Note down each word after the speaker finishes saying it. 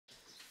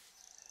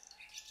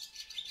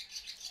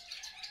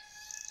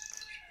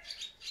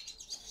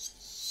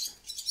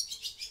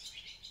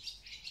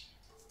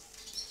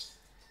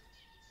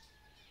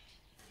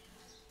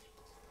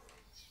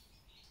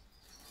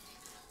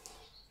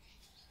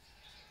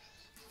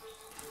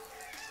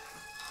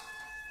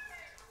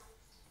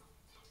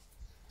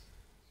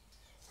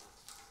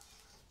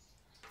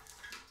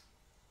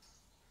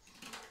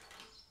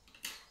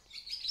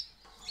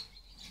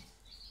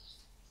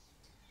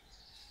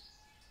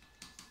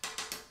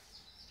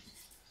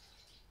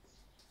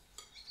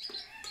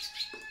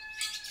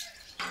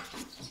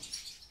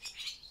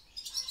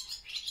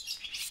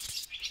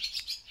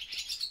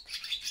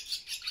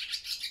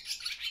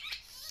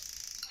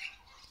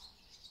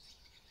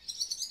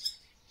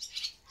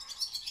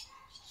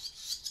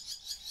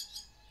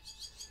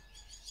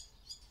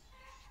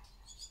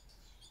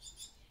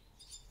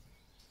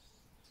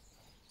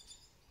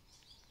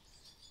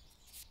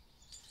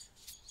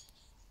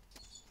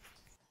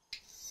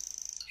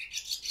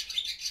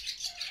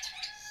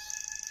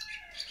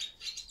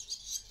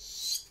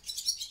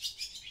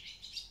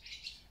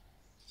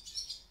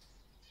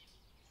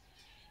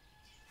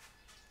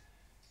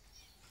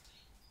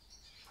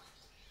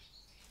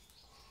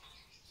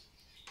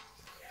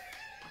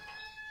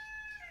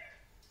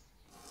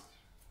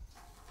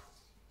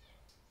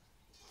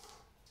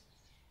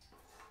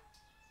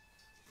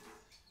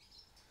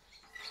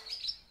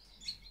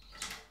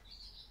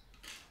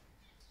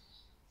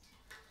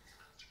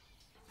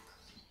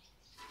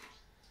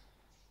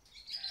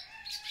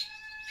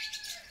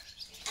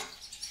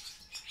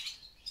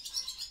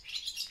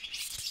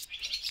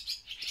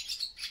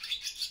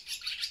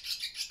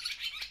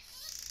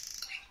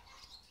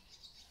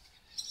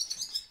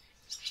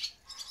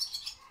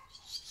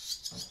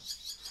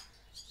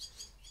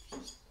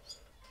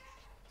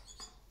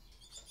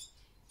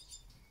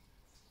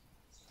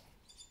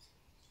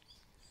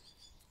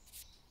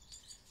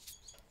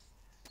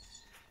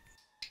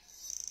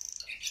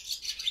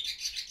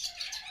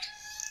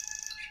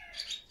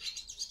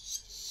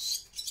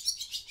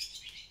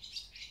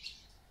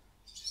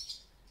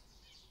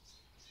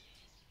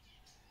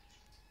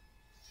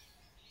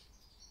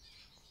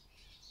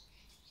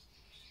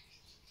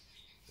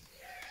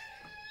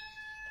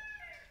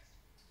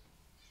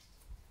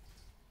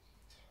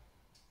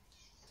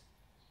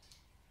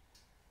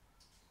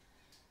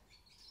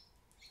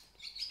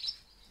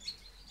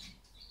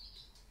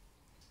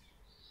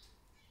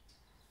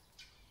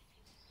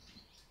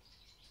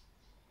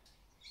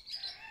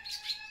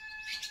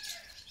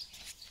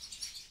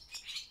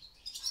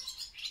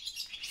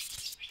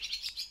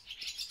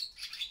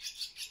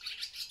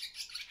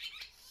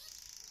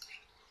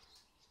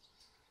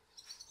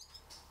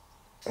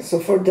So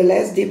for the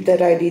last dip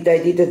that I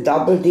did a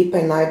double dip,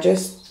 and I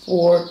just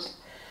poured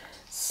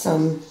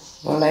some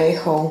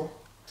Vallejo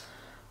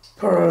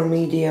Pearl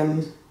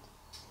medium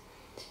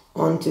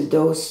onto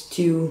those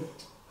two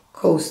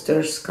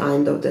coasters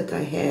kind of that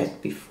I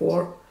had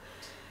before,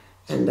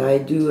 and I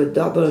do a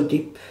double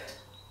dip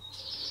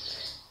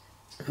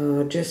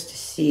just to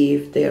see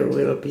if there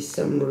will be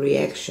some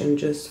reaction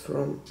just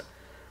from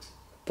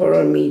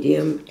Pearl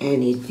medium,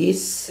 and it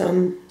is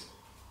some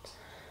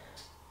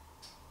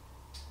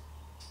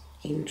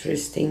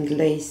interesting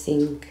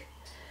lacing.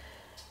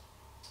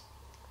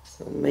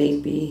 So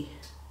maybe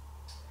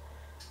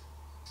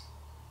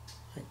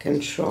I can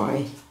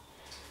try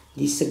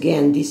this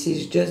again.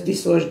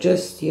 This was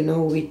just, you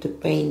know, with the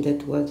paint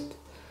that was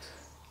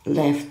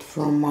left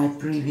from my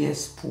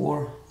previous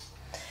pour.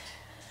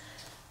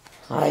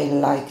 I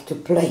like to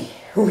play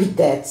with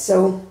that.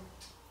 So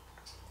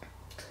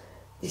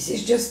this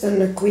is just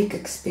a quick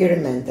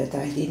experiment that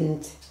I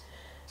didn't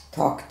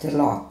talk a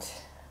lot,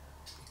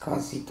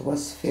 because it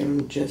was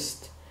filmed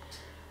just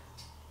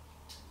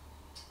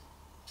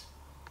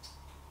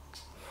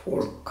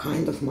for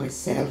kind of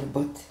myself,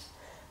 but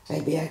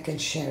maybe I can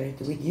share it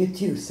with you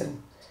too. So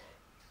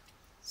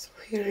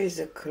here is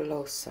a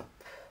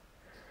close-up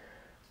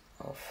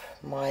of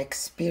my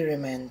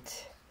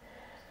experiment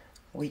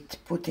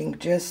with putting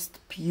just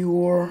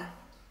pure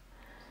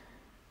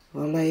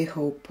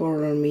Vallejo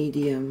Pearl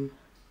medium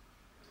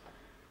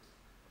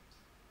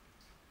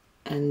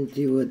and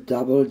do a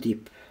double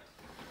dip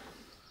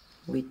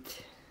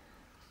with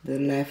the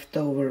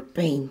leftover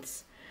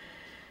paints.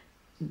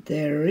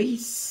 There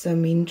is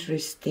some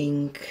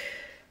interesting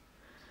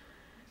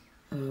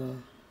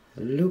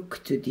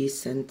look to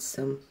this and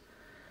some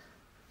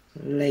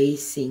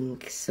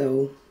lacing,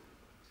 so,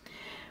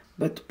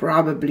 but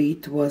probably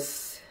it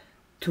was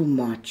too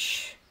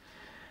much.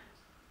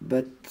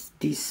 But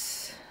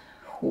this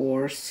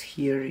horse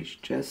here is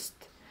just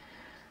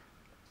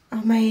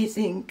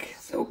amazing,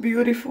 so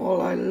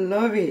beautiful. I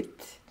love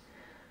it.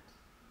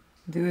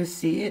 Do you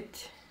see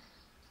it?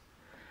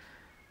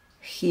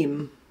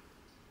 Him.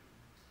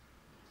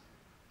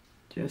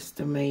 Just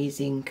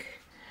amazing.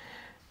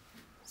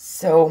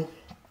 So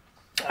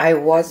I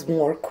was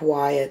more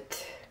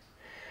quiet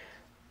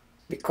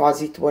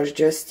because it was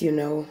just, you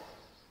know,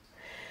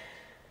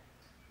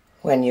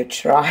 when you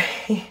try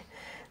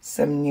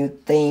some new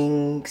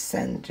things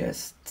and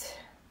just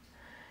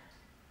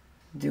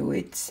do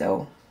it.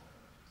 So,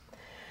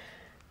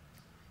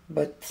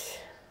 but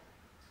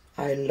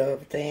I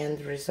love the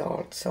end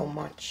result so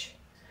much.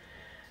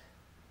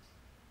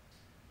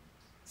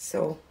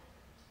 So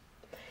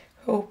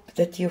hope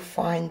that you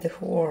find the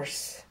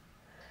horse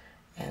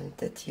and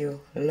that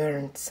you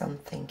learned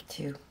something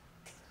too.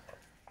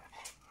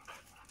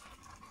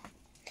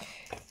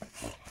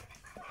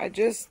 I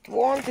just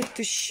wanted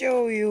to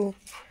show you,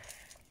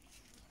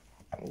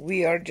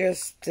 we are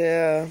just,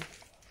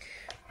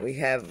 we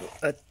have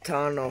a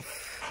ton of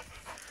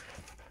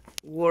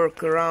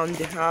work around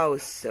the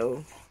house,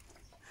 so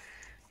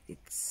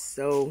it's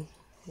so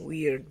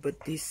weird, but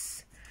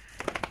this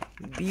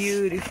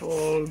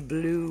beautiful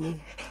blue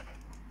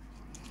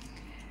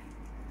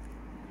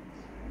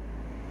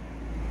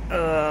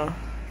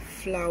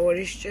flower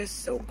is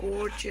just so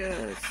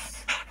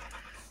gorgeous.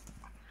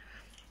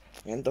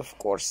 And of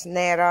course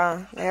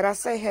Nera,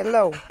 say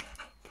hello.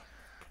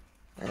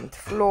 And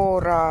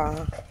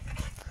Flora,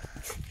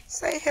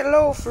 say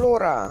hello,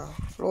 Flora.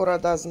 Flora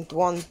doesn't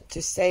want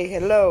to say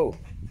hello.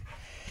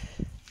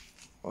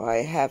 I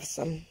have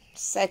some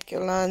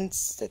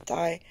succulents that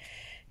I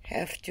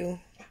have to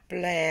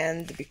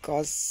plant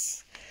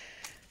because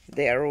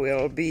there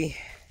will be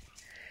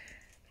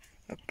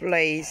a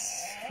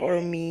place for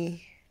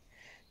me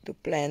to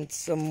plant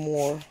some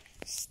more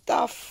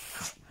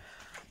stuff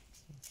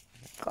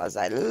because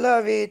I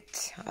love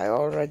it. I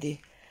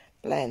already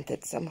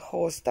planted some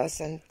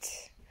hostas and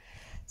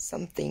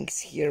some things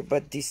here,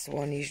 but this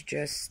one is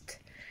just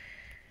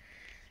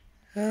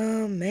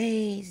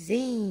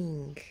amazing,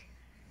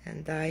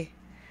 and I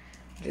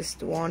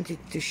just wanted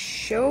to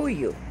show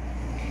you.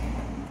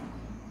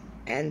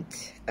 And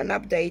an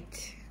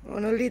update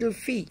on a little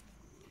fee,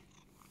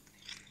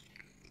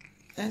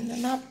 and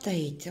an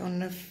update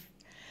on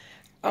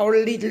our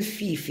little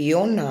fee,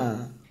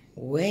 Fiona.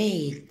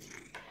 Wait.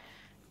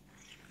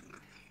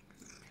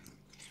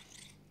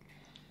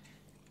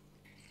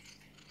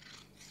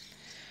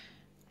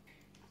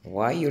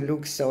 Why you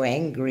look so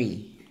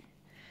angry,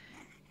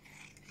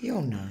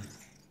 Fiona?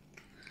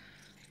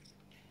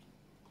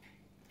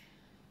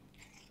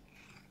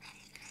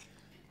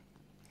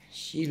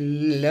 She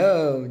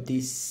loves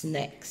these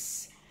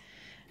snacks.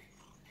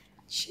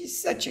 She's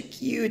such a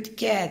cute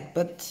cat,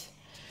 but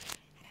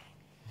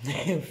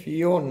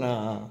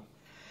Fiona,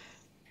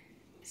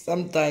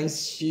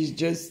 sometimes she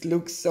just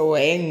looks so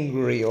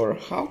angry, or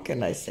how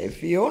can I say,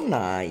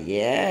 Fiona,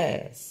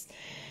 yes.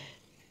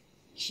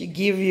 She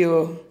gives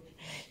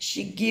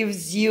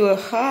you a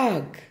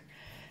hug.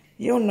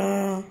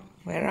 Fiona,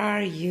 where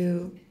are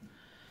you?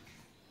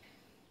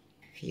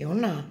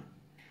 Fiona.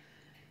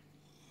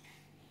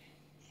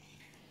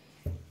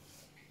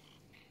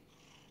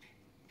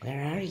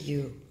 Where are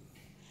you?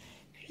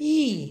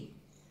 Fee.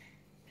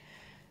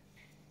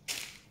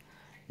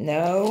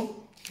 No,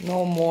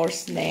 no more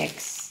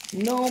snacks.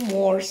 No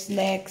more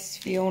snacks,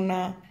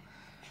 Fiona.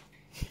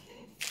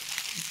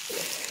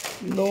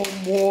 No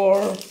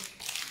more.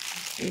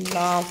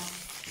 Enough.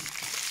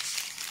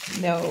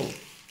 No.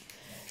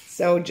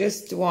 So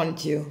just want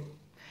to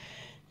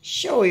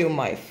show you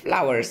my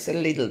flowers a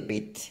little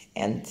bit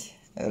and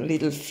a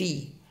little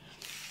Fee.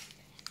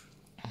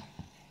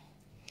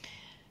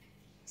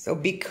 So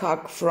big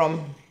hug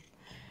from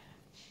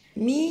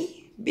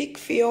me, big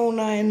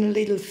Fiona and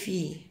little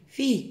Fee.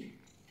 Fee,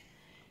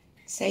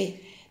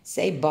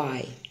 say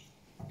bye.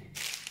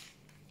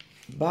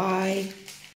 Bye.